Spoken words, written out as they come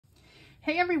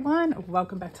Hey everyone,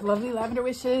 welcome back to Lovely Lavender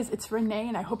Wishes. It's Renee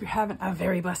and I hope you're having a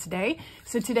very blessed day.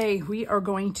 So today we are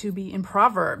going to be in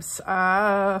Proverbs 4.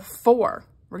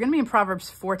 We're going to be in Proverbs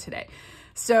 4 today.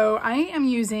 So I am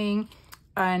using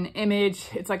an image.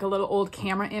 It's like a little old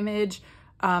camera image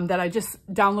that I just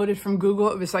downloaded from Google.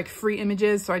 It was like free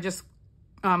images. So I just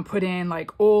put in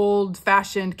like old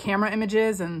fashioned camera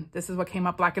images and this is what came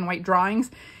up, black and white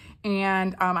drawings.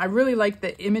 And I really like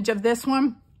the image of this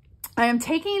one. I am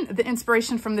taking the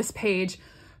inspiration from this page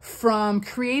from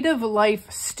Creative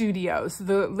Life Studios.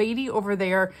 The lady over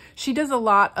there, she does a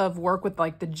lot of work with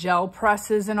like the gel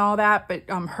presses and all that, but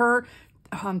her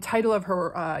title of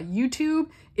her YouTube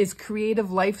is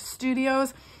Creative Life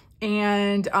Studios.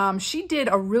 And she did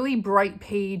a really bright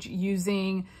page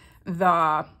using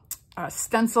the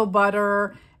stencil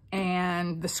butter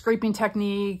and the scraping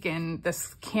technique and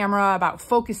this camera about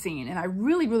focusing. And I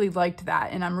really, really liked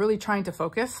that. And I'm really trying to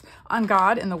focus on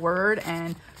God and the Word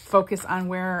and focus on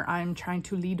where I'm trying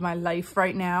to lead my life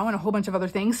right now and a whole bunch of other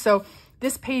things. So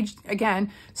this page,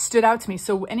 again, stood out to me.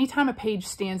 So anytime a page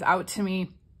stands out to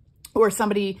me or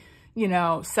somebody, you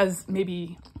know, says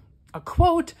maybe a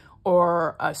quote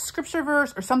or a scripture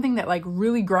verse or something that like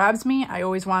really grabs me, I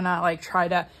always want to like try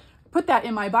to put that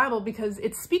in my Bible because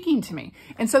it's speaking to me.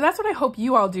 And so that's what I hope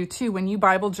you all do too when you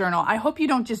Bible journal. I hope you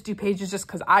don't just do pages just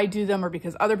because I do them or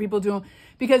because other people do them,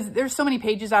 because there's so many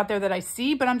pages out there that I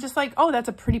see, but I'm just like, oh, that's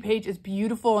a pretty page. It's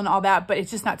beautiful and all that, but it's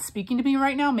just not speaking to me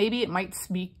right now. Maybe it might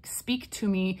speak to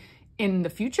me in the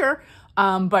future.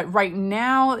 But right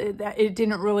now it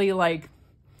didn't really like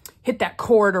hit that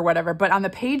chord or whatever. But on the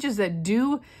pages that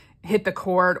do hit the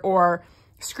chord or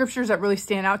scriptures that really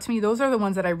stand out to me, those are the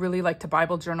ones that I really like to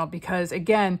Bible journal because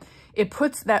again, it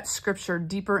puts that scripture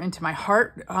deeper into my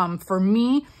heart for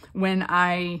me when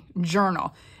I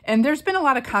journal. And there's been a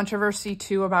lot of controversy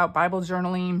too about Bible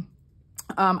journaling.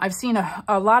 I've seen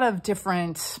a lot of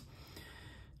different,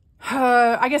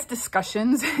 I guess,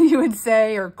 discussions, you would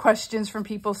say, or questions from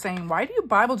people saying, why do you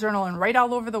Bible journal and write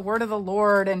all over the word of the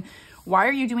Lord? And why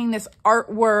are you doing this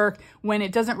artwork when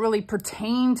it doesn't really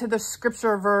pertain to the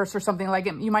scripture verse or something like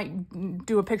it? You might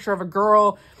do a picture of a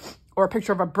girl or a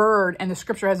picture of a bird and the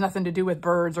scripture has nothing to do with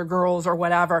birds or girls or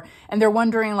whatever. And they're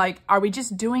wondering like, are we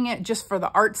just doing it just for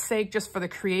the art's sake, just for the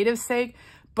creative sake?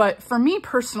 But for me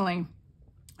personally,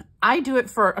 I do it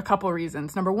for a couple of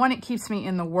reasons. Number one, it keeps me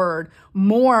in the word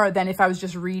more than if I was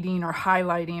just reading or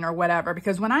highlighting or whatever.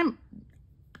 Because when I'm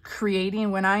creating,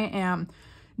 when I am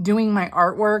doing my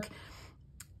artwork,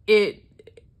 it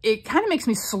kind of makes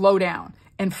me slow down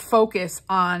and focus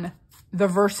on the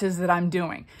verses that I'm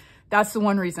doing. That's the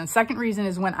one reason. Second reason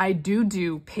is when I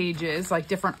do pages, like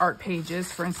different art pages,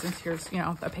 for instance, here's, you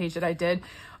know, a page that I did.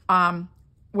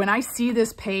 When I see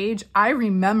this page, I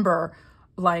remember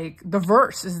like the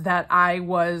verses that I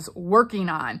was working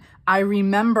on. I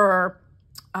remember,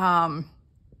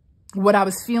 what I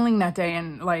was feeling that day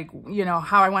and like, you know,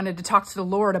 how I wanted to talk to the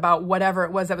Lord about whatever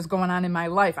it was that was going on in my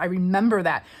life. I remember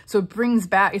that. So it brings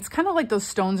back, it's kind of like those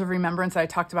stones of remembrance that I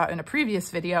talked about in a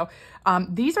previous video.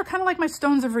 These are kind of like my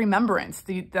stones of remembrance,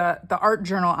 the art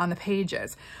journal on the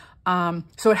pages.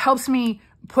 So it helps me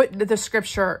put the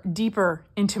scripture deeper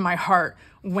into my heart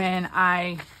when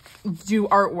I do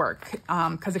artwork,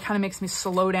 because it kind of makes me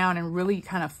slow down and really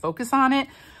kind of focus on it.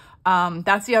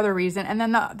 That's the other reason. And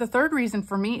then the third reason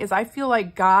for me is I feel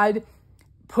like God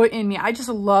put in me, I just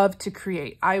love to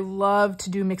create. I love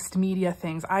to do mixed media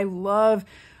things.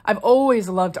 I've always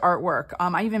loved artwork.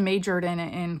 I even majored in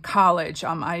it in college.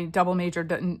 I double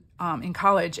majored in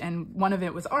college and one of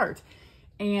it was art.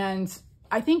 And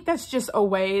I think that's just a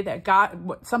way that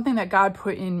something that God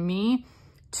put in me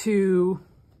to,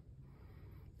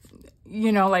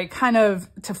 you know, like kind of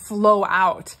to flow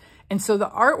out. And so the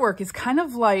artwork is kind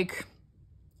of like,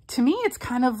 to me, it's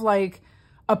kind of like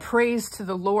a praise to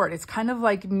the Lord. It's kind of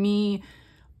like me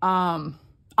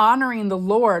honoring the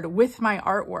Lord with my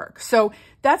artwork. So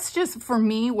that's just for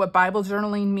me what Bible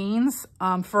journaling means.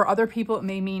 For other people, it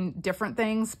may mean different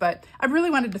things, but I really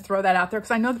wanted to throw that out there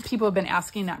because I know that people have been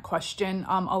asking that question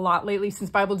a lot lately since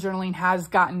Bible journaling has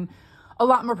gotten a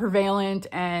lot more prevalent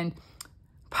and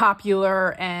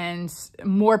popular and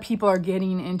more people are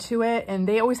getting into it. And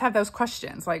they always have those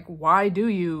questions like, why do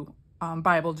you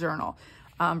Bible journal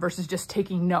versus just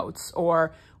taking notes?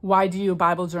 Or why do you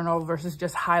Bible journal versus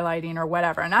just highlighting or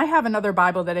whatever? And I have another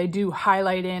Bible that I do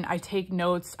highlight in. I take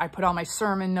notes. I put all my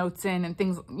sermon notes in and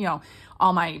things, you know,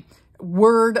 all my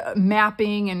word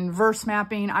mapping and verse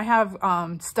mapping. I have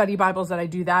study Bibles that I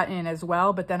do that in as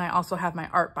well. But then I also have my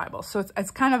art Bible. So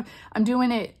it's kind of, I'm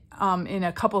doing it in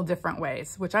a couple different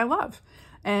ways, which I love.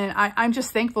 And I'm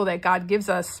just thankful that God gives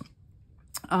us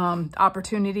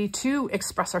opportunity to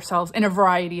express ourselves in a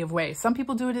variety of ways. Some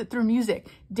people do it through music,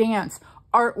 dance,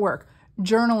 artwork,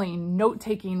 journaling,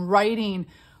 note-taking, writing,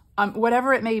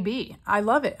 whatever it may be. I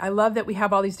love it. I love that we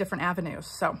have all these different avenues.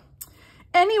 So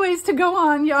anyways, to go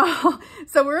on, y'all.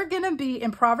 So we're going to be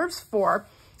in Proverbs 4.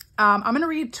 I'm going to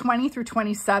read 20 through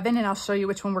 27, and I'll show you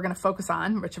which one we're going to focus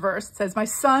on, which verse. It says, "My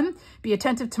son, be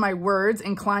attentive to my words,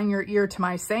 incline your ear to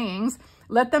my sayings.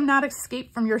 Let them not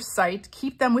escape from your sight.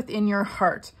 Keep them within your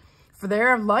heart. For they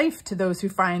are life to those who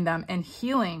find them, and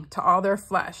healing to all their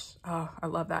flesh." Oh, I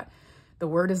love that. The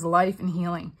word is life and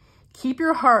healing. "Keep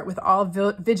your heart with all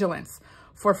vigilance,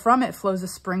 for from it flows the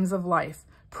springs of life.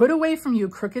 Put away from you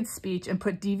crooked speech, and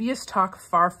put devious talk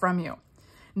far from you."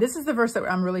 And this is the verse that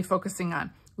I'm really focusing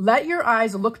on. "Let your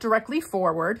eyes look directly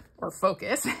forward," or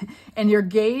focus, "and your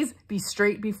gaze be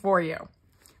straight before you.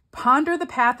 Ponder the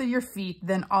path of your feet,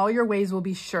 then all your ways will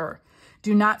be sure.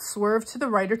 Do not swerve to the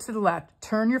right or to the left.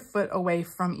 Turn your foot away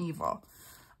from evil."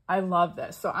 I love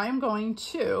this. So I'm going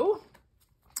to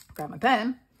grab my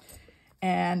pen,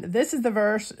 and this is the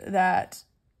verse that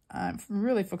I'm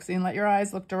really focusing on. "Let your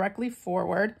eyes look directly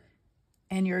forward,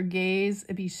 and your gaze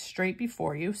be straight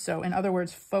before you." So in other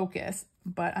words, focus.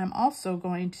 But I'm also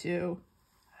going to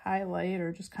highlight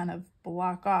or just kind of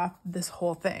block off this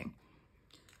whole thing.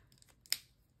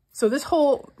 So this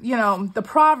whole, the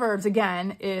Proverbs,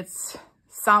 again, it's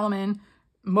Solomon.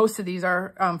 Most of these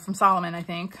are from Solomon, I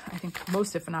think. I think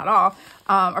most, if not all,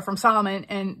 are from Solomon.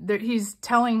 And he's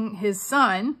telling his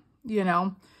son,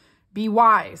 be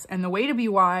wise. And the way to be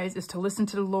wise is to listen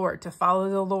to the Lord, to follow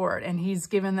the Lord. And he's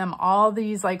given them all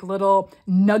these like little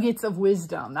nuggets of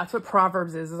wisdom. That's what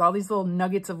Proverbs is all these little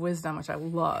nuggets of wisdom, which I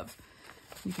love.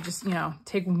 You could just,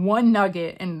 take one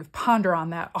nugget and ponder on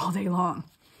that all day long.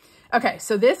 Okay,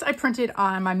 so this I printed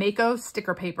on my Mako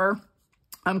sticker paper,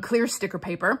 clear sticker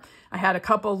paper. I had a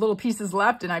couple little pieces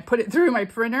left and I put it through my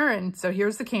printer. And so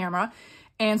here's the camera.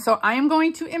 And so I am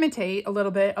going to imitate a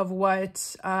little bit of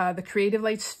what the Creative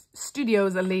Lights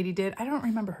Studios, a lady did. I don't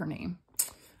remember her name.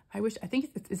 I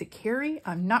think, is it Carrie?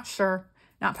 I'm not sure,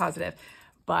 not positive,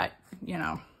 but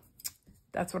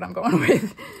that's what I'm going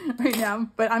with right now.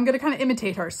 But I'm going to kind of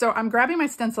imitate her. So I'm grabbing my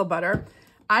stencil butter.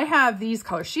 I have these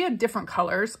colors. She had different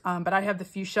colors, but I have the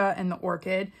fuchsia and the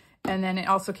orchid. And then it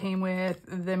also came with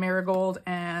the marigold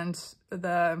and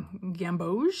the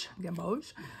gamboge,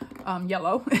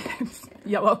 yellow,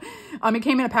 yellow. It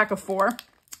came in a pack of 4.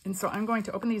 And so I'm going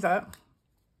to open these up.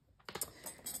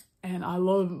 And I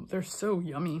love them. They're so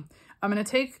yummy. I'm going to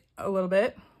take a little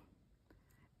bit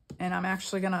and I'm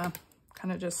actually going to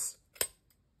kind of just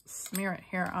smear it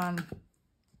here on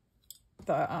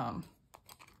the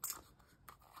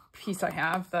piece I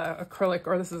have, the acrylic,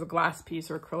 or this is a glass piece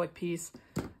or acrylic piece.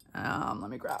 Let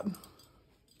me grab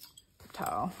the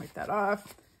towel, wipe that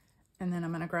off. And then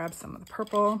I'm going to grab some of the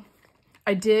purple.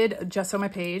 I did gesso my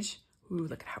page. Ooh,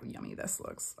 look at how yummy this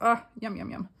looks. Oh, yum, yum,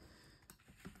 yum.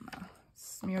 I'm going to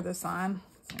smear this on.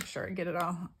 Let's make sure I get it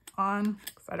all on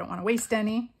because I don't want to waste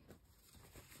any.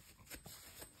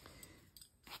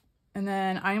 And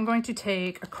then I'm going to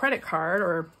take a credit card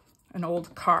or an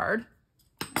old card.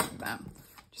 Like that.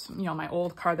 Just, my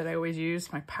old card that I always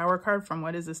use, my power card from,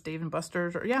 what is this, Dave &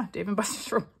 Buster's? Or yeah, Dave & Buster's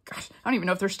from, gosh, I don't even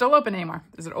know if they're still open anymore.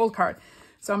 It's an old card.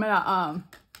 So I'm going to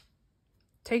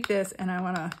take this and I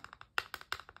want to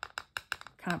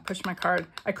kind of push my card.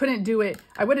 I couldn't do it.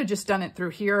 I would have just done it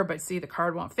through here, but see, the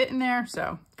card won't fit in there.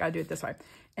 So got to do it this way.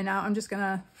 And now I'm just going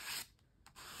to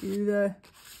do the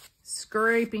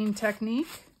scraping technique.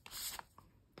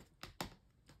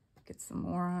 Get some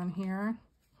more on here.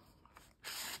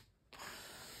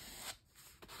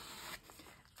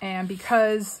 And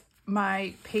because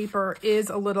my paper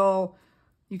is a little,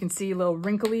 you can see a little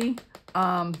wrinkly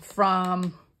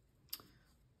from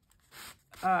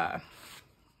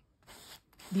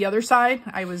the other side.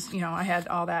 I was, I had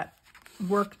all that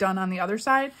work done on the other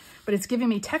side, but it's giving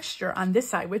me texture on this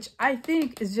side, which I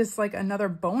think is just like another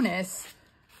bonus.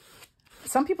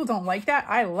 Some people don't like that.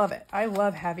 I love it. I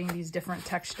love having these different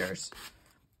textures.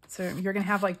 So you're going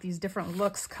to have like these different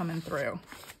looks coming through.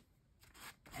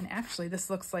 And actually this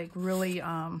looks like really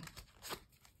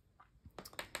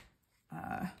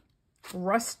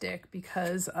rustic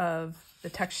because of the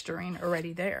texturing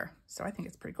already there. So I think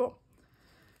it's pretty cool.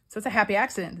 So it's a happy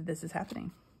accident that this is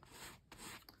happening.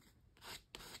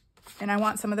 And I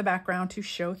want some of the background to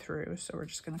show through. So we're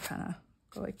just going to kind of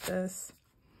go like this.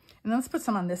 And then let's put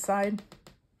some on this side.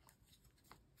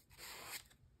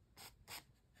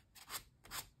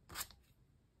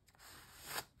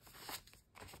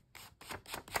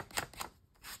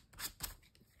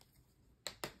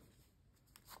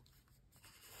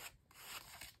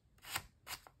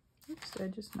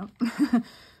 Did I just, nope.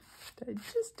 Did I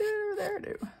just do, there I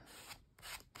do.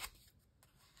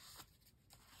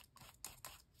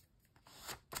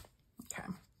 Okay,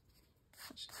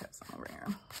 let's just have some over here.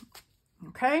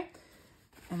 Okay,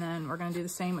 and then we're gonna do the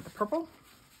same with the purple.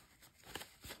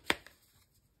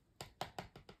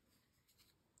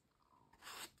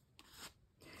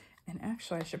 And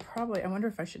actually I should probably, I wonder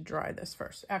if I should dry this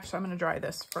first. Actually, I'm gonna dry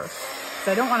this first.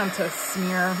 So I don't want them to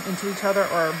smear into each other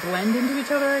or blend into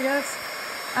each other, I guess.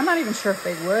 I'm not even sure if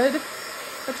they would,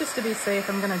 but just to be safe,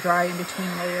 I'm gonna dry in between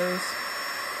layers.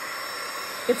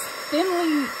 It's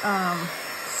thinly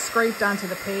scraped onto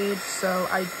the page, so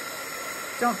I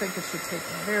don't think it should take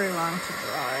very long to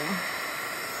dry.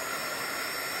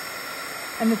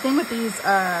 And the thing with these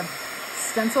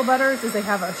stencil butters is they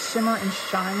have a shimmer and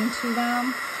shine to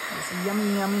them. It's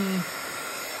yummy, yummy,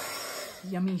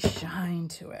 yummy shine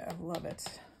to it. I love it.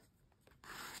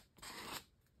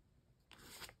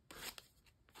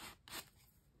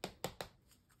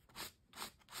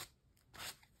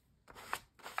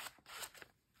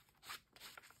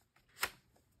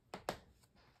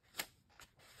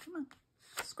 Come on,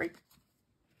 scrape,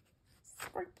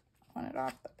 scrape. I want it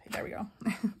off the page. There we go.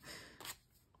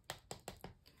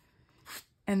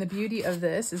 And the beauty of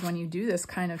this is when you do this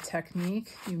kind of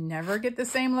technique, you never get the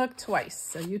same look twice.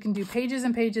 So you can do pages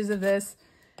and pages of this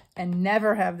and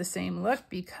never have the same look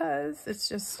because it's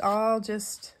just all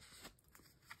just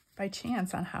by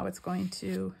chance on how it's going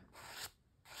to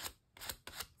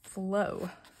flow.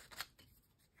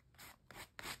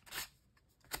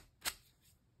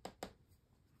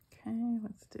 Okay,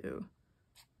 let's do.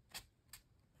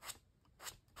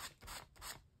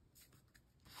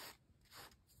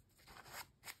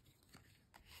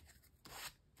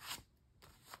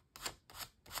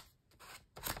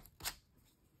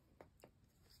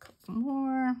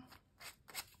 More.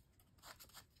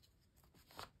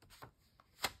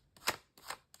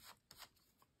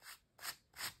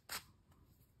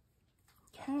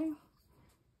 Okay,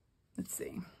 let's see.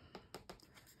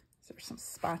 Is there some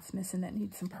spots missing that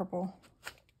need some purple?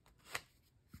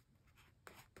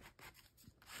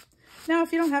 Now,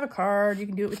 if you don't have a card, you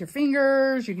can do it with your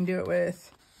fingers. You can do it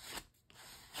with,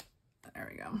 there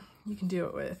we go. You can do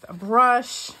it with a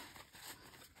brush.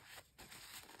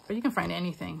 But you can find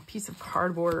anything, piece of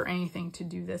cardboard or anything to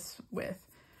do this with.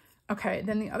 Okay,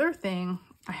 then the other thing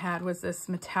I had was this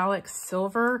metallic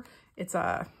silver. It's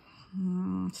a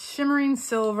shimmering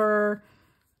silver,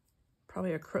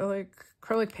 probably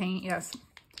acrylic paint, yes.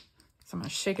 So I'm gonna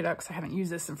shake it up because I haven't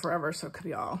used this in forever, so it could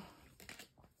be all.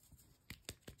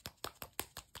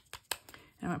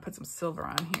 And I'm gonna put some silver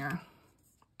on here.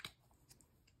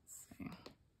 Let's see.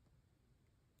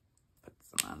 Put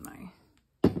some on my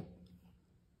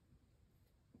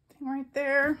right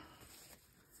there.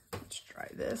 Let's try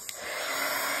this.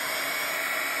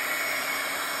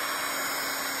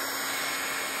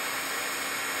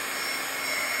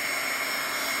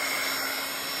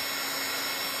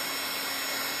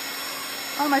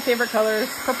 All my favorite colors,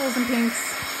 purples and pinks.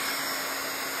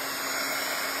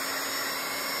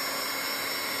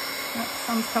 Yep,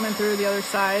 sun's coming through the other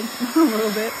side a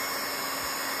little bit.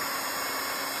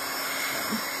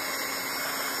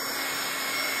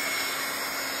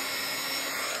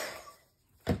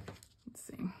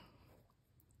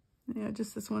 Yeah,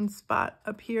 just this one spot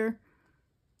up here.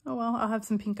 Oh well, I'll have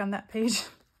some pink on that page.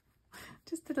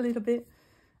 Just a little bit.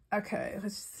 Okay,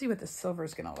 let's see what the silver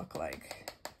is gonna look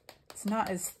like. It's not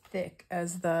as thick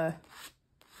as the,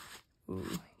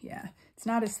 ooh, yeah. It's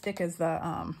not as thick as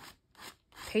the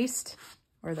paste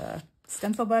or the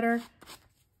stencil butter,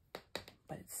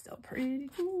 but it's still pretty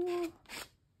cool.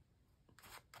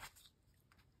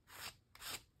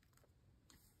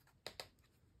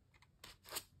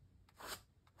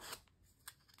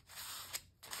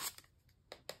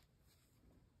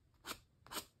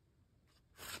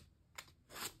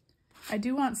 I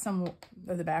do want some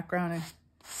of the background to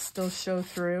still show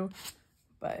through,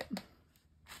 but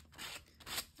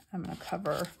I'm going to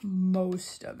cover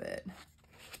most of it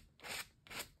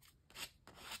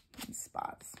in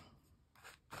spots.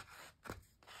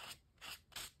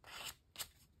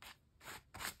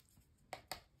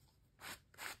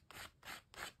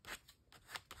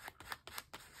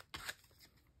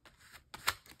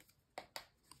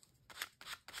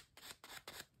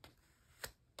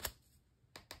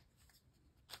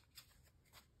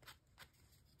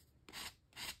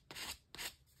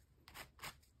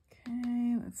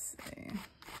 Let's see.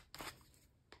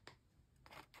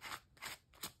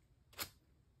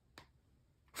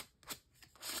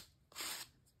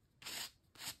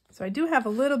 So I do have a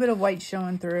little bit of white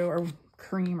showing through, or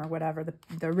cream or whatever,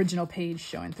 the original page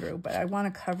showing through, but I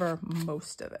want to cover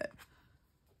most of it.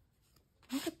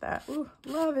 that. Ooh,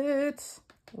 love it.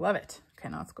 Love it. Okay,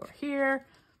 now let's go here.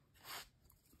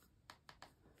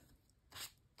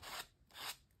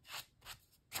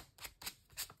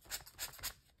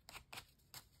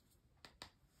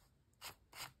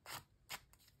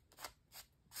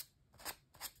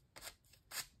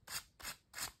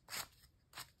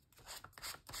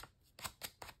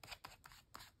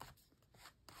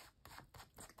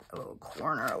 A little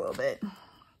corner a little bit.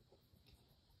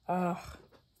 Oh,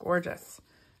 gorgeous.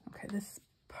 Okay, this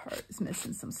part is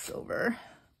missing some silver.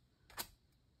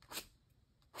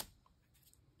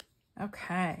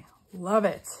 Okay, love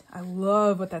it. I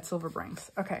love what that silver brings.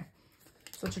 Okay,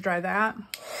 so let's dry that.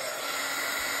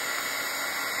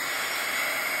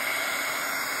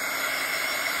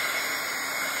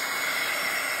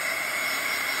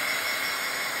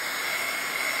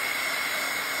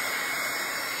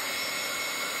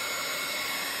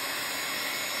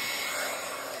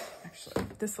 Actually,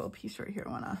 this little piece right here,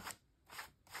 I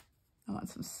want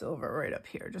some silver right up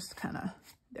here, just kind of,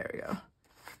 there we go.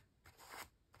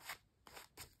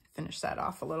 Finish that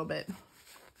off a little bit.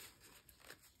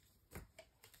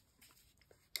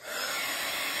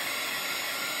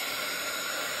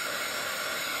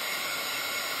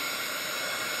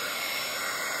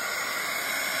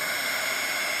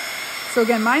 So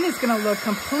again, mine is going to look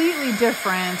completely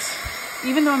different,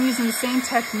 even though I'm using the same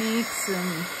techniques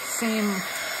and same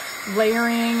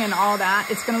layering and all that.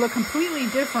 It's going to look completely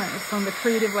different from the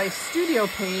Creative Life Studio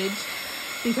page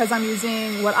because I'm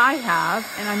using what I have,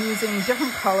 and I'm using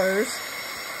different colors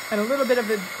and a little bit of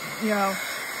a, you know,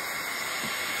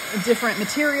 different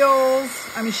materials.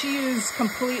 I mean, she used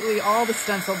completely all the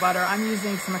stencil butter. I'm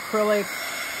using some acrylic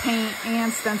paint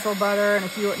and stencil butter and a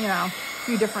few, you know, a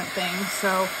few different things.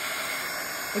 So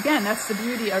again, that's the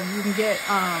beauty of you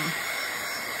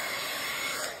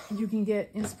can get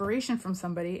inspiration from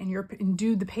somebody and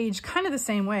do the page kind of the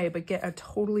same way, but get a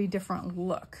totally different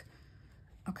look.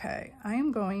 Okay, I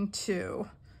am going to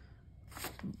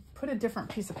put a different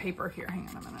piece of paper here. Hang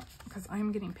on a minute, because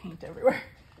I'm getting paint everywhere.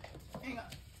 Hang on.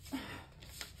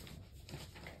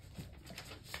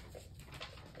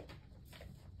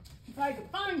 If I could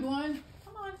find one,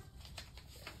 come on.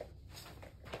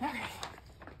 Okay,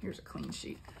 here's a clean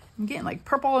sheet. I'm getting like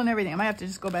purple and everything. I might have to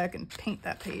just go back and paint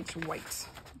that page white.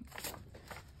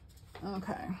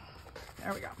 Okay,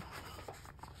 there we go.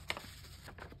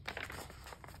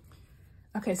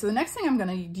 Okay, so the next thing I'm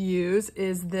gonna use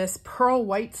is this pearl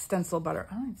white stencil butter.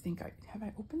 I don't even think have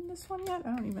I opened this one yet? I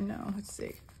don't even know. Let's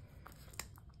see.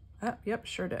 Oh, yep,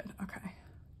 sure did. Okay.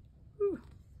 Whew.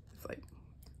 It's like,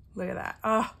 look at that.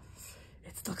 Oh,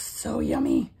 it looks so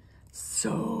yummy.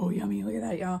 So yummy. Look at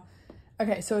that, y'all.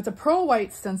 Okay, so it's a pearl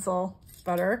white stencil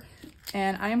butter,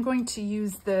 and I am going to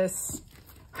use this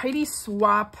Heidi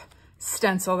Swap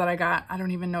stencil that I got, I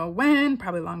don't even know when,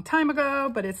 probably a long time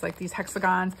ago, but it's like these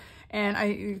hexagons. And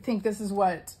I think this is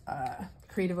what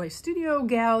Creative Life Studio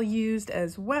gal used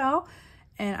as well.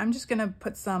 And I'm just gonna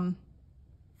put some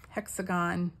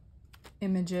hexagon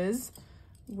images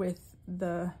with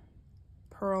the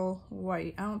pearl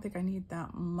white. I don't think I need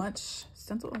that much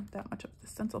stencil, that much of the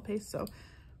stencil paste, so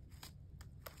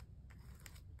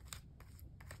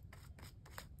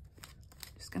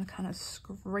just gonna kind of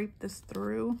scrape this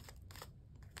through.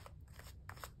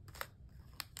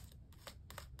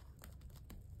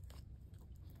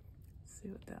 See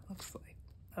what that looks like.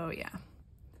 Oh yeah,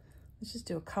 let's just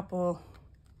do a couple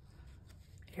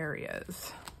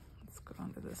areas. Let's go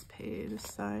onto this page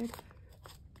side.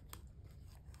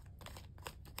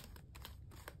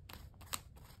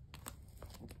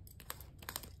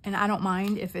 And I don't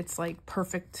mind if it's like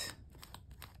perfectly,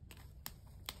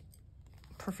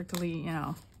 you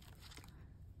know,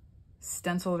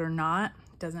 stenciled or not.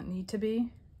 Doesn't need to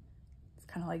be. It's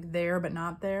kind of like there but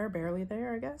not there, barely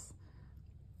there, I guess.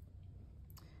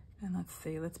 And let's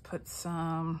see, let's put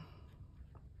some,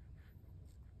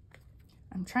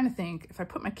 I'm trying to think, if I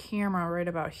put my camera right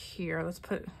about here, let's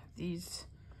put these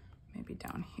maybe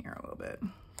down here a little bit.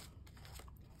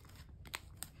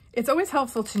 It's always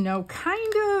helpful to know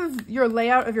kind of your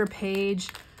layout of your page,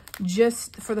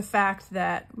 just for the fact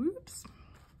that, oops,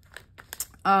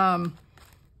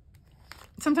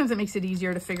 sometimes it makes it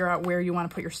easier to figure out where you want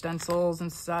to put your stencils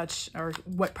and such, or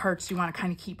what parts you want to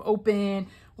kind of keep open,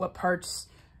 what parts,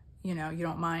 you know, you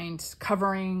don't mind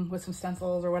covering with some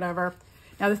stencils or whatever.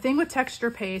 Now the thing with texture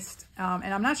paste,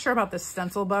 and I'm not sure about the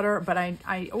stencil butter, but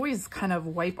I always kind of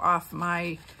wipe off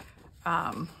my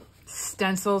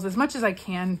stencils as much as I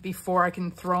can before I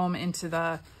can throw them into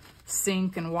the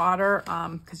sink and water,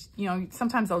 because, you know,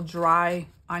 sometimes they'll dry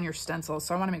on your stencils.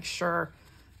 So I want to make sure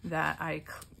that I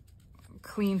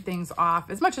clean things off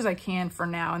as much as I can for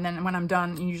now. And then when I'm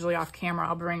done, usually off camera,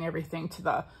 I'll bring everything to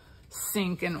the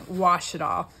sink and wash it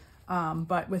all.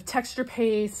 But with texture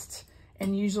paste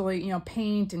and usually, you know,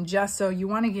 paint and gesso, you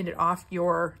want to get it off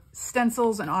your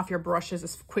stencils and off your brushes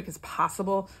as quick as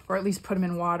possible, or at least put them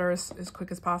in water as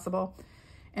quick as possible.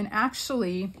 And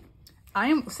actually,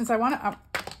 since I want to,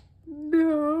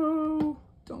 no,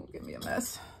 don't give me a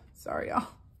mess. Sorry, y'all.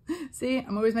 See,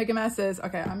 I'm always making messes.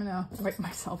 Okay, I'm gonna wipe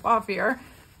myself off here.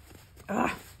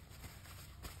 Ugh.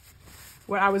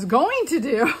 What I was going to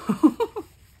do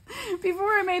before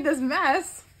I made this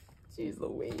mess, jeez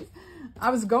Louise,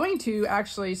 I was going to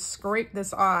actually scrape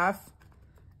this off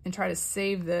and try to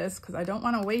save this because I don't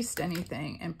want to waste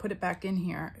anything, and put it back in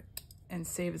here and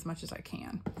save as much as I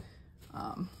can.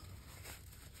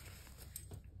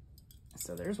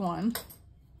 So there's one.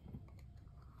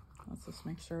 Let's just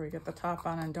make sure we get the top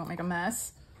on and don't make a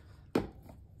mess.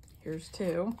 Here's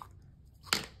two.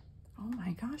 Oh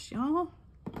my gosh, y'all.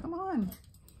 Come on.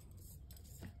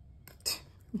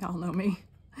 Y'all know me.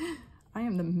 I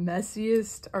am the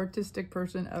messiest artistic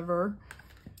person ever.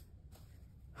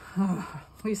 At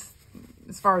least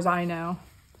as far as I know.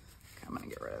 Okay, I'm gonna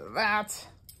get rid of that.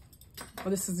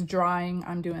 Well, this is drying.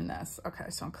 I'm doing this. Okay,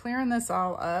 so I'm clearing this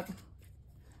all up.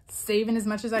 Saving as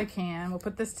much as I can. We'll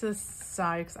put this to the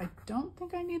side because I don't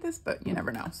think I need this, but you never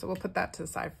know. So we'll put that to the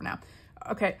side for now.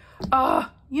 Okay.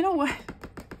 You know what?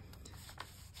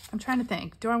 I'm trying to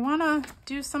think. Do I want to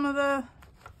do some of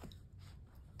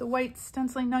the white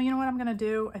stenciling? No, you know what I'm going to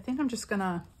do? I think I'm just going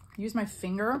to use my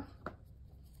finger.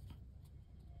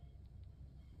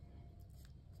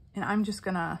 And I'm just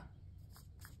going to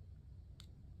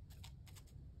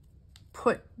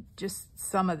put just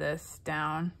some of this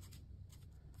down.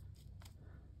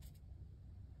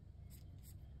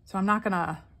 So I'm not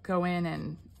gonna go in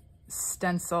and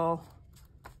stencil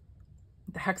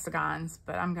the hexagons,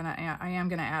 but I am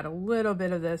gonna add a little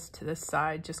bit of this to this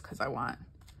side just because I want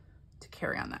to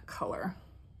carry on that color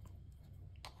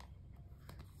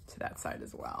to that side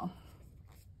as well.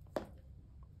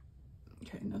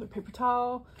 Okay, another paper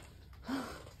towel.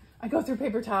 I go through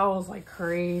paper towels like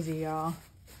crazy, y'all.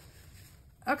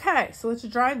 Okay, so let's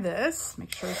dry this.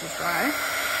 Make sure this is dry.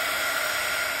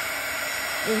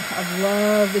 Ooh, I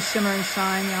love the shimmer and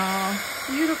shine, y'all.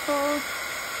 Beautiful.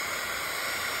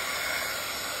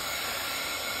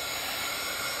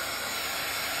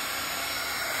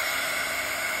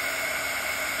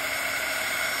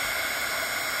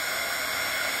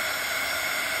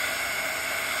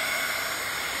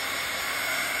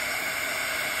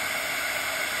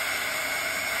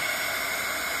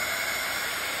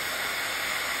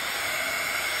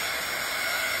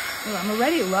 Ooh, I'm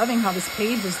already loving how this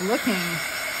page is looking.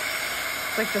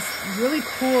 It's like this really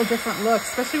cool, different look,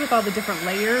 especially with all the different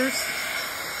layers.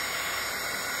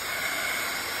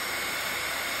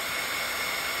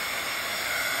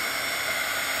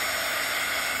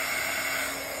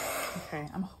 Okay,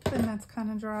 I'm hoping that's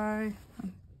kind of dry.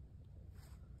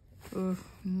 Ooh,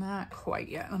 not quite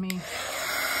yet. A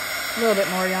little bit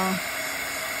more, y'all.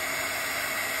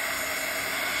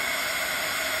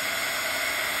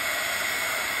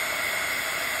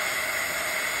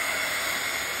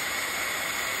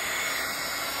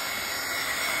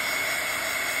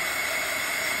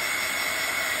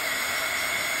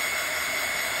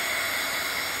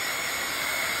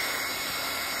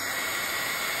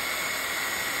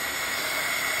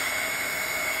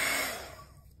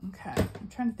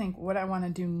 Trying to think what I want to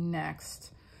do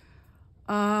next.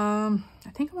 I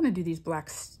think I want to do these black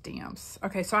stamps.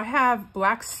 Okay, so I have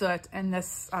black soot and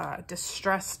this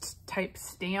distressed type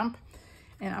stamp,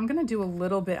 and I'm gonna do a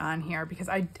little bit on here because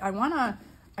I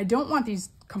don't want these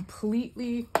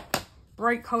completely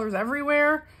bright colors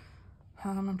everywhere.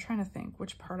 I'm trying to think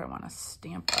which part I want to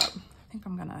stamp up. I think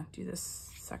I'm gonna do this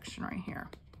section right here.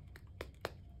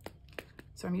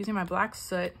 So I'm using my black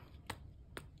soot.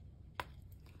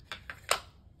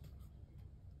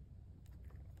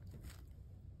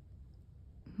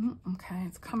 Okay,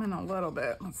 it's coming a little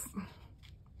bit. Let's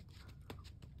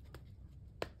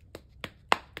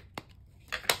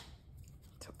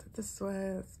tilt it this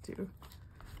way. Let's do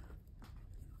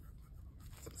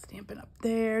some stamping up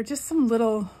there. Just some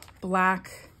little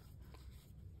black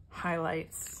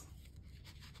highlights.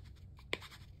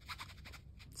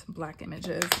 Some black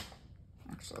images.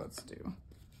 Actually, let's do.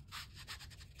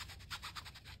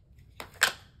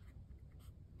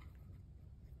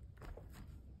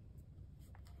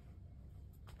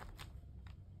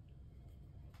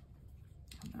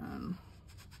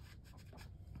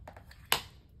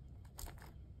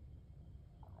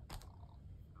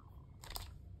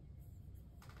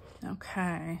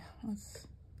 Okay, let's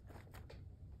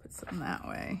Something that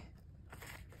way.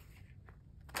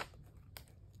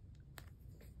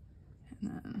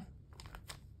 And then,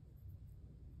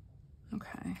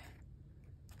 okay.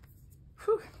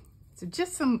 Whew. So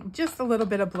just a little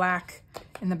bit of black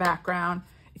in the background.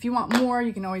 If you want more,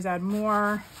 you can always add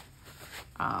more.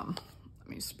 Let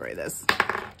me spray this.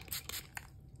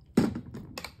 Wipe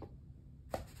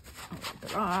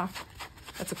it off.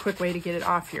 That's a quick way to get it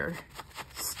off your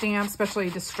stamp,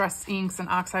 especially distressed inks and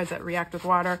oxides that react with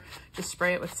water. Just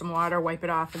spray it with some water, wipe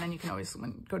it off, and then you can always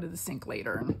go to the sink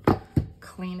later and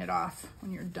clean it off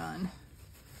when you're done.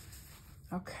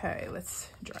 Okay, let's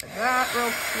dry that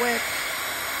real quick.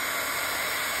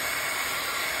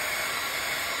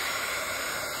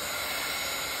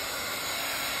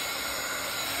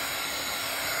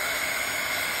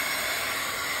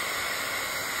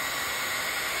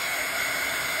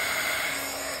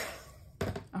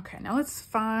 Now let's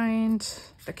find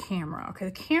the camera. Okay,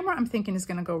 the camera I'm thinking is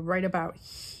gonna go right about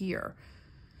here.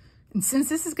 And since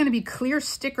this is gonna be clear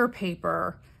sticker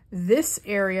paper, this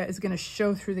area is gonna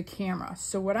show through the camera.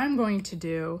 So what I'm going to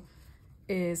do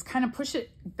is kind of push it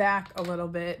back a little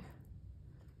bit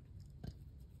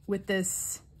with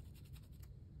this.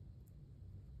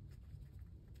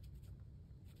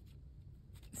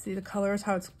 See the colors,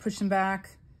 how it's pushing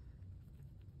back?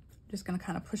 Just gonna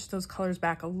kind of push those colors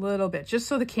back a little bit, just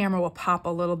so the camera will pop a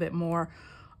little bit more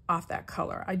off that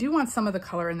color. I do want some of the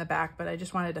color in the back, but I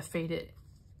just wanted to fade it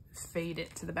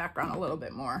to the background a little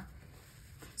bit more.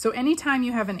 So anytime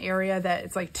you have an area that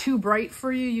it's like too bright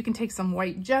for you, you can take some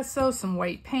white gesso, some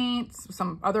white paint,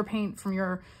 some other paint from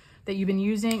that you've been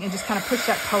using, and just kind of push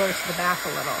that color to the back a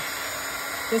little.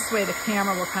 This way the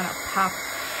camera will kind of pop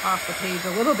off the page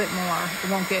a little bit more. It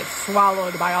won't get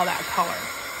swallowed by all that color.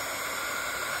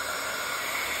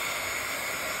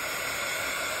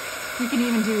 You can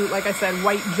even do, like I said,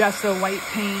 white gesso, white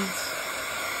paint.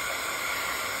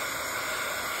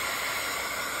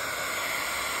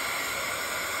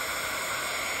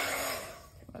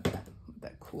 Let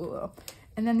that cool up.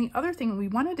 And then the other thing we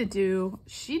wanted to do,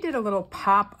 she did a little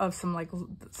pop of some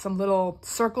little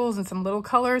circles and some little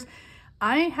colors.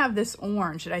 I have this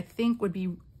orange that I think would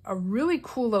be a really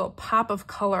cool little pop of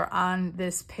color on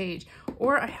this page.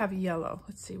 Or I have yellow.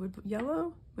 Let's see, would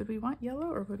we want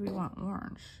yellow or would we want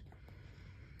orange?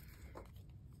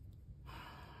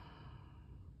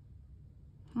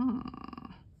 I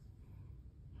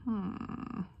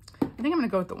think I'm gonna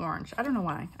go with the orange. I don't know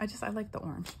why. I like the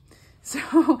orange.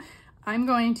 So I'm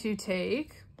going to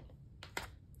take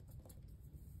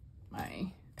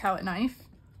my palette knife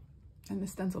and the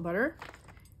stencil butter,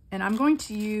 and I'm going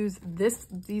to use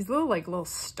these little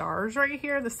stars right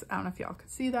here. I don't know if y'all can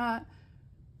see that.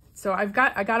 So I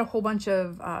got a whole bunch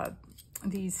of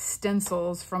these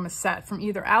stencils from a set from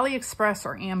either AliExpress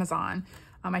or Amazon.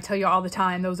 I tell you all the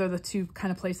time, those are the two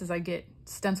kind of places I get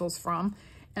stencils from.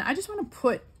 And I just want to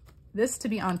put this to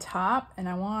be on top, and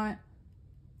I want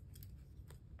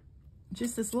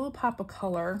just this little pop of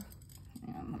color.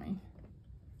 Hang on, let me.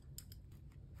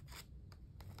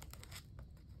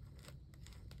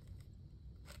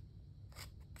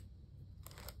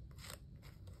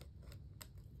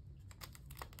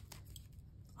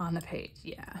 On the page,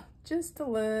 yeah, just a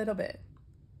little bit.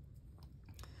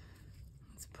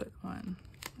 Let's put one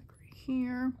like right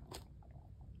here.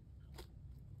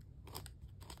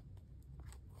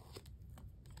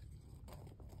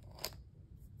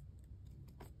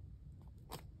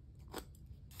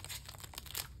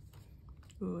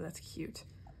 Ooh, that's cute.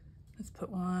 Let's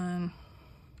put one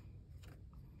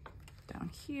down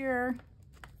here.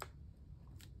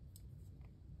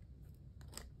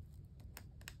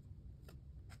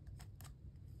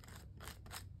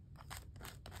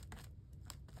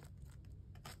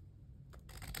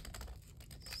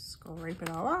 Scrape it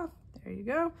all off. There you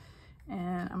go.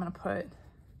 And I'm gonna put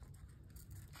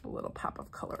a little pop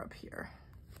of color up here.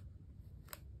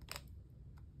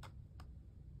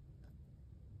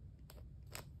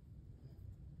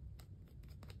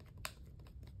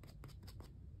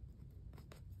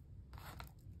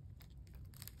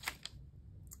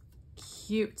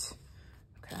 Cute.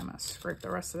 Okay, I'm gonna scrape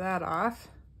the rest of that off.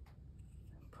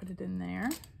 Put it in there.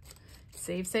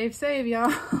 Save, save, save,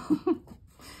 y'all.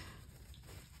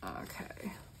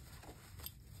 Okay.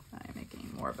 I'm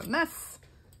making more of a mess.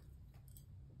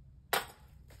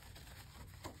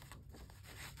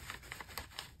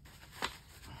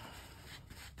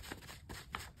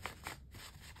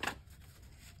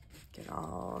 Get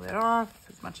all of it off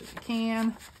as much as you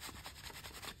can.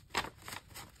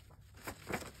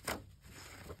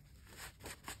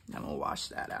 Then we'll wash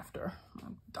that after.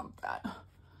 I'll dump that.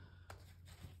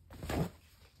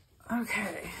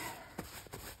 Okay.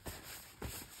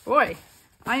 Boy,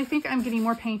 I think I'm getting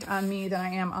more paint on me than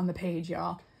I am on the page,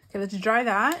 y'all. Okay, let's dry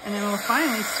that, and then we'll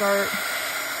finally start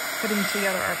putting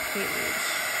together our page.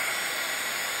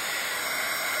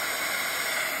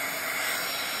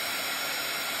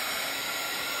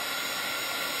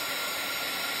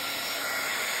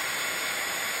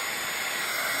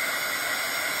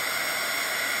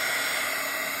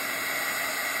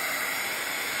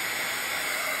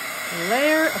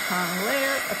 Layer upon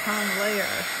layer upon layer.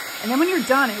 And then when you're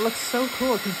done, it looks so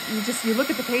cool because you look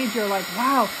at the page, you're like,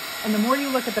 wow. And the more you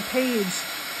look at the page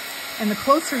and the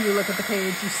closer you look at the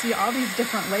page, you see all these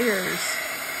different layers.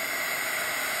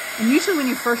 And usually when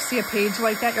you first see a page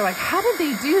like that, you're like, how did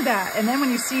they do that? And then when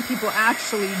you see people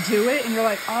actually do it and you're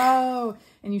like, oh,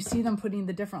 and you see them putting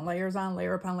the different layers on,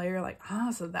 layer upon layer, you're like,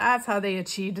 oh, so that's how they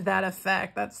achieved that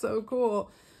effect. That's so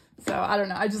cool. So I don't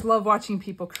know. I just love watching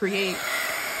people create.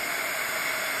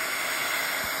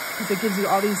 It gives you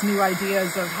all these new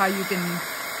ideas of how you can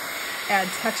add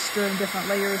texture and different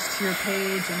layers to your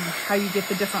page and how you get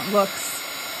the different looks.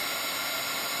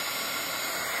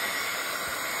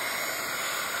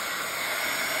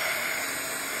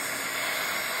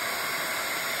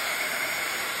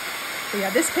 But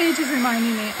yeah, this page is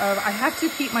reminding me of, I have to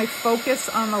keep my focus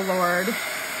on the Lord.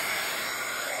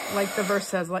 Like the verse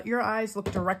says, let your eyes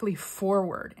look directly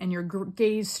forward and your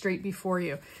gaze straight before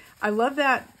you. I love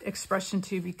that expression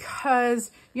too, because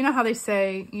you know how they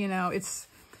say, you know, it's,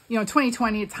 you know,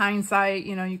 2020, it's hindsight,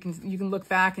 you know, you can look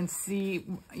back and see,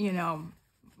 you know,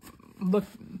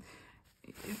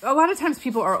 a lot of times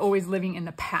people are always living in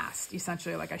the past,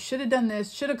 essentially, like I should have done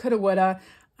this, shoulda, coulda, woulda,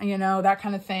 you know, that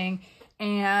kind of thing.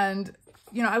 And,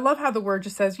 you know, I love how the word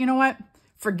just says, you know what,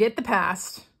 forget the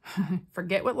past,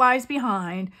 forget what lies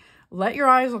behind. Let your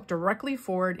eyes look directly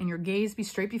forward and your gaze be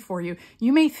straight before you.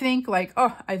 You may think like,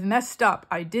 oh, I've messed up.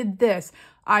 I did this.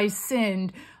 I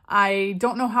sinned. I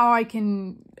don't know how I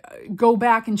can go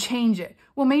back and change it.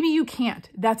 Well, maybe you can't.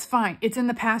 That's fine. It's in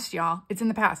the past, y'all. It's in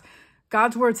the past.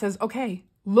 God's word says, okay,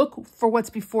 look for what's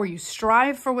before you.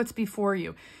 Strive for what's before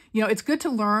you. You know, it's good to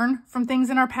learn from things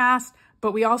in our past,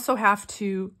 but we also have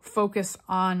to focus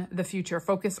on the future,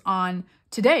 focus on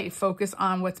today, focus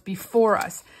on what's before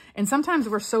us. And sometimes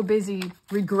we're so busy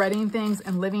regretting things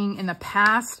and living in the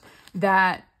past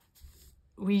that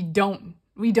we don't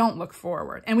look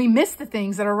forward, and we miss the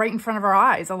things that are right in front of our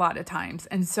eyes a lot of times.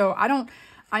 And so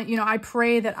I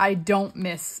pray that I don't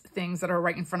miss things that are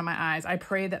right in front of my eyes. I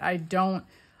pray that I don't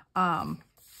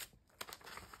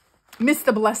miss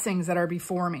the blessings that are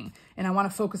before me, and I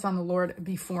want to focus on the Lord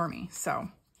before me. So,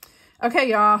 okay,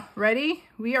 y'all, ready?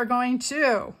 We are going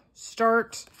to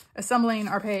start assembling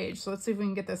our page. So let's see if we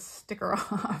can get this sticker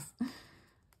off.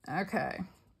 Okay.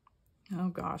 Oh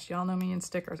gosh, y'all know me and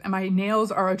stickers. And my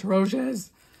nails are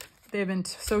atrocious. They've been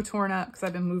so torn up because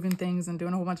I've been moving things and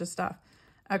doing a whole bunch of stuff.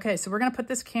 Okay, so we're going to put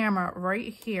this camera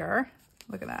right here.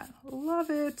 Look at that.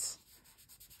 Love it.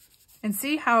 And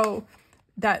see how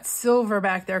that silver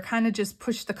back there kind of just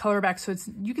pushed the color back. So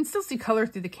you can still see color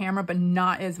through the camera, but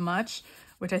not as much,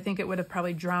 which I think it would have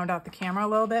probably drowned out the camera a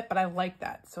little bit, but I like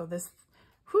that. So this,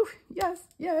 whew, yes,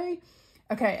 yay.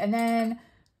 Okay, and then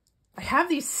I have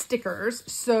these stickers.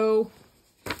 So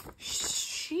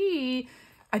she,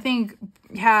 I think,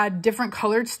 had different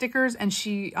colored stickers, and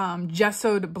she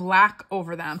gessoed black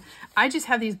over them. I just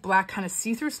have these black kind of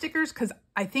see-through stickers because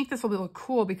I think this will look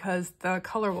cool because the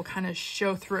color will kind of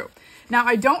show through. Now,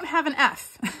 I don't have an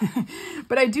F,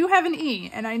 but I do have an E,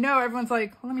 and I know everyone's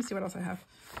like, well, let me see what else I have.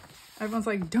 Everyone's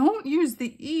like, don't use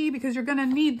the E because you're going to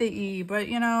need the E, but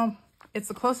you know, it's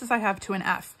the closest I have to an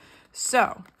F.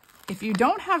 So if you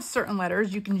don't have certain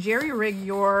letters, you can jerry-rig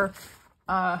your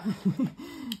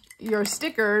your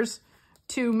stickers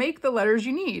to make the letters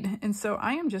you need. And so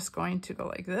I am just going to go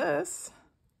like this.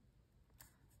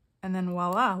 And then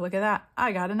voila, look at that.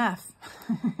 I got an F.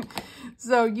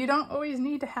 So you don't always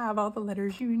need to have all the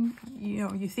letters you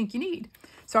think you need.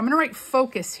 So I'm going to write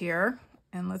focus here,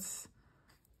 and let's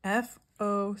F-O-C-U-S.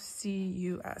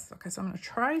 Okay, so I'm going to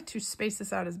try to space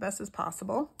this out as best as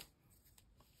possible.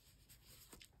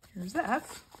 Here's the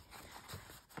F.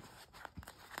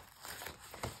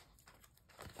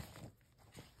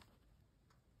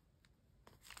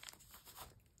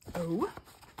 O.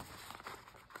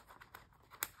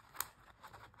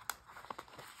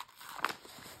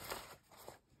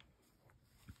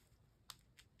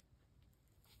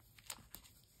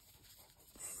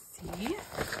 C.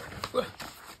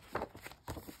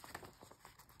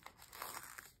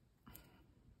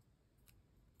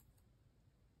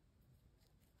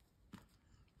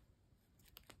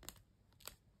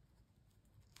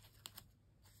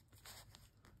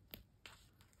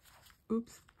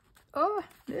 Oops. Oh,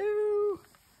 no.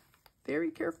 very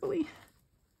carefully.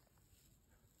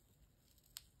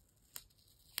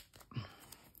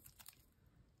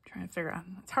 Trying to figure out,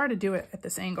 it's hard to do it at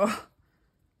this angle.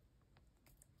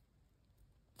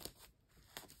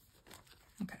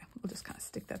 Okay, we'll just kind of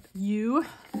stick that U,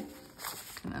 and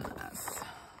then this.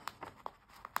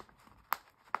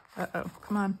 Uh-oh,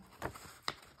 come on.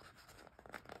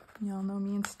 Y'all know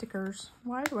me and stickers.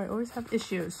 Why do I always have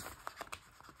issues?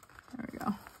 There we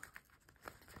go.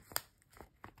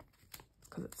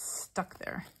 Because it's stuck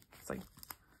there. It's like,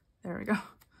 there we go.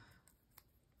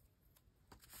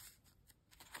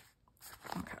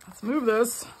 Okay, let's move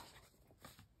this.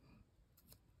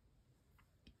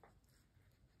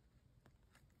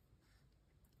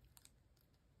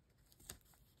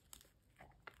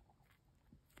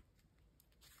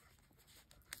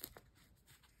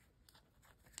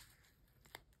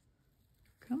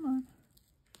 Come on.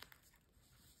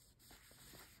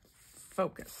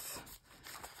 Focus.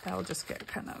 That'll just get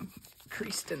kind of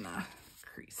creased in the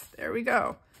crease. There we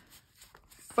go.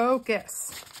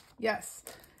 Focus. Yes.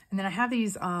 And then I have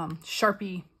these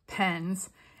Sharpie pens,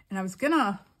 and I was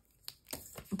gonna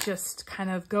just kind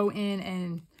of go in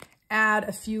and add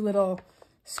a few little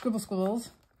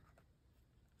scribbles.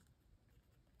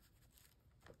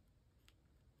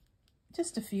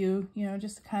 Just a few, you know,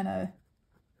 just to kind of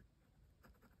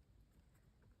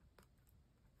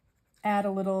add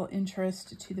a little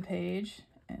interest to the page.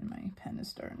 And my pen is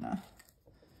starting to,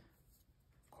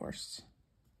 of course.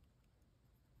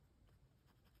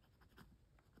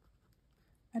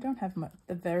 I don't have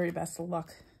the very best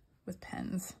luck with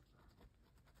pens.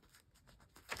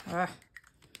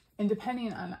 And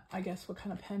depending on, I guess, what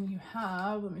kind of pen you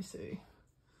have, let me see.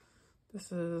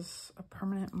 This is a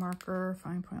permanent marker,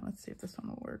 fine point. Let's see if this one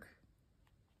will work.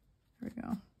 There we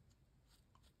go.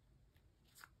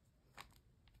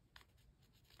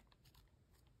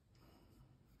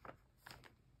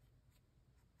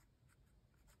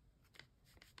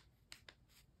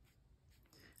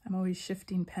 I'm always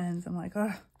shifting pens. I'm like,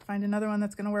 oh, find another one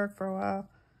that's going to work for a while.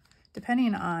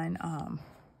 Depending on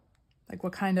like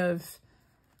what kind of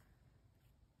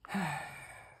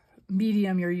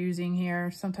medium you're using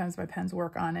here. Sometimes my pens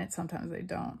work on it, sometimes they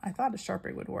don't. I thought a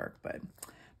Sharpie would work, but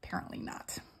apparently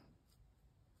not.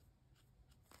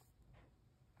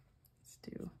 Let's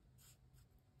do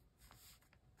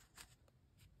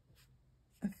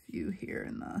a few here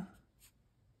in the...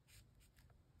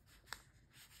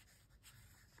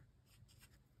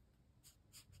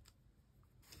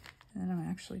 And then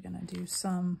I'm actually going to do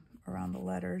some around the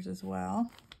letters as well.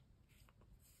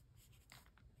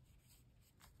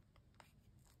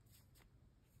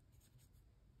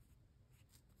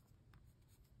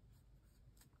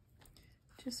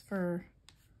 Just for,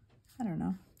 I don't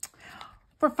know,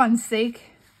 for fun's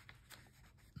sake.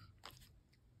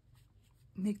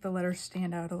 Make the letters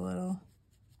stand out a little.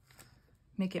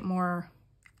 Make it more,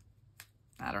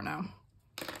 I don't know,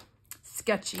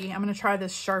 sketchy. I'm going to try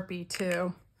this Sharpie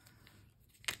too.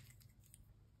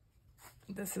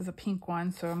 This is a pink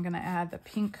one, so I'm going to add the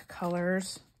pink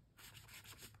colors.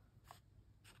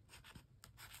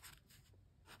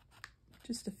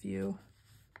 Just a few.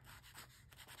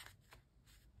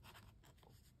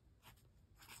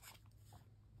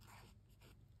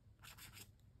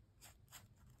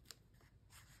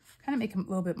 Kind of make them a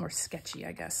little bit more sketchy,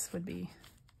 I guess, would be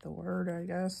the word, I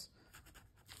guess.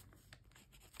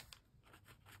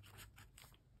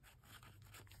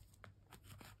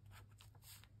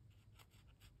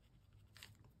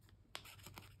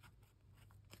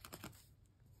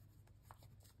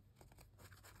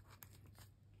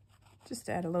 Just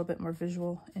to add a little bit more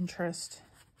visual interest.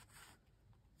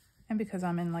 And because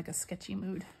I'm in like a sketchy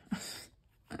mood.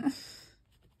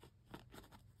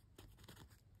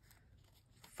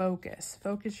 Focus.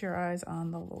 Focus your eyes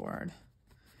on the Lord.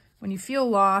 When you feel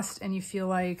lost and you feel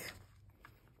like,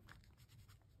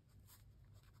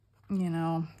 you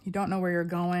know, you don't know where you're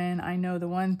going. I know the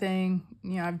one thing,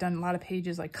 you know, I've done a lot of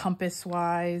pages like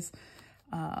compass-wise,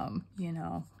 you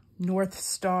know, North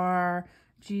Star,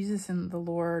 Jesus and the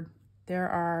Lord. They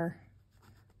are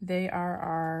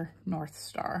our North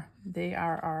Star. They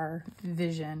are our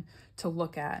vision to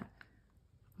look at.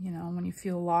 You know, when you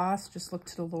feel lost, just look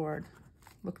to the Lord.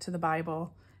 Look to the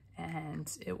Bible, and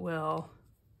it will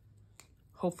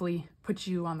hopefully put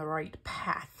you on the right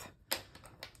path.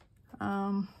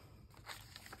 Do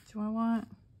I want...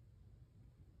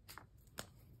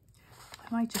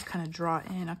 I might just kind of draw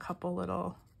in a couple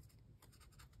little...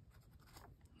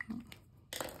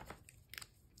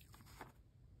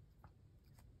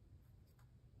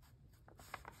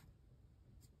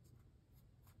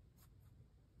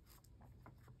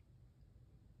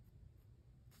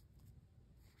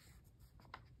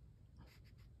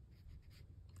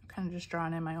 kind of just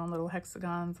drawing in my own little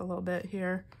hexagons a little bit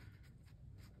here.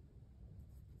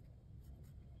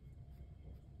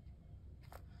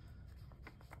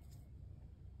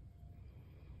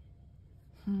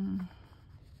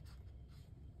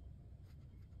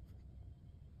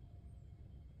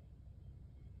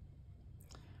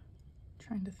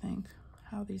 Trying to think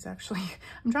how these actually,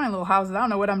 I'm drawing little houses. I don't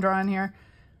know what I'm drawing here.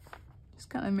 Just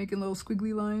kind of making little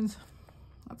squiggly lines.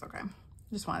 That's okay.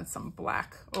 Just wanted some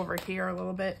black over here a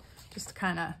little bit, just to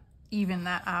kind of even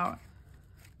that out.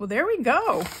 Well, there we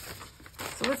go.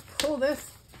 So let's pull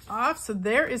this off. So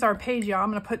there is our page, y'all. I'm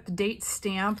gonna put the date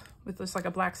stamp with just like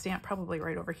a black stamp, probably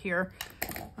right over here.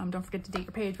 Don't forget to date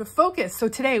your page, but focus. So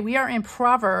today we are in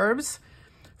Proverbs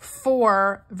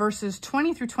 4 verses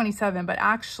 20 through 27, but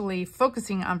actually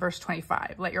focusing on verse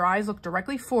 25. Let your eyes look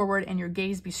directly forward and your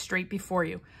gaze be straight before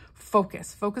you.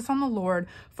 Focus on the Lord,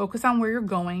 focus on where you're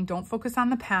going. Don't focus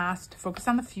on the past, focus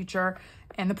on the future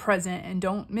and the present, and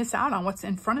don't miss out on what's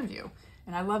in front of you.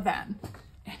 And I love that.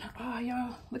 And oh,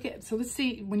 y'all, look at it. So let's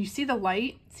see, when you see the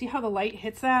light, see how the light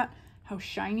hits that, how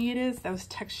shiny it is, those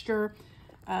texture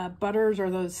butters,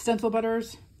 or those stencil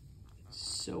butters.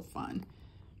 So fun.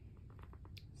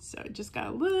 So it just got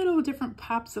a little different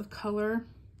pops of color.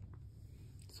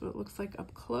 So it looks like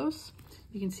up close.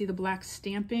 You can see the black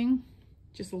stamping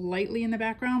just lightly in the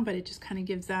background, but it just kind of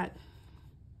gives that,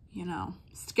 you know,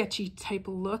 sketchy type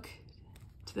of look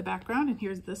to the background. And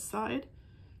here's this side,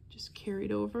 just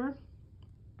carried over.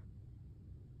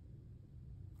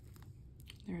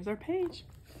 There's our page.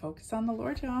 Focus on the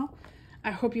Lord, y'all.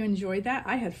 I hope you enjoyed that.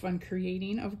 I had fun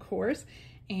creating, of course.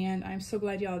 And I'm so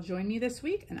glad y'all joined me this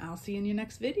week, and I'll see you in your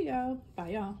next video.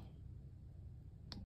 Bye, y'all.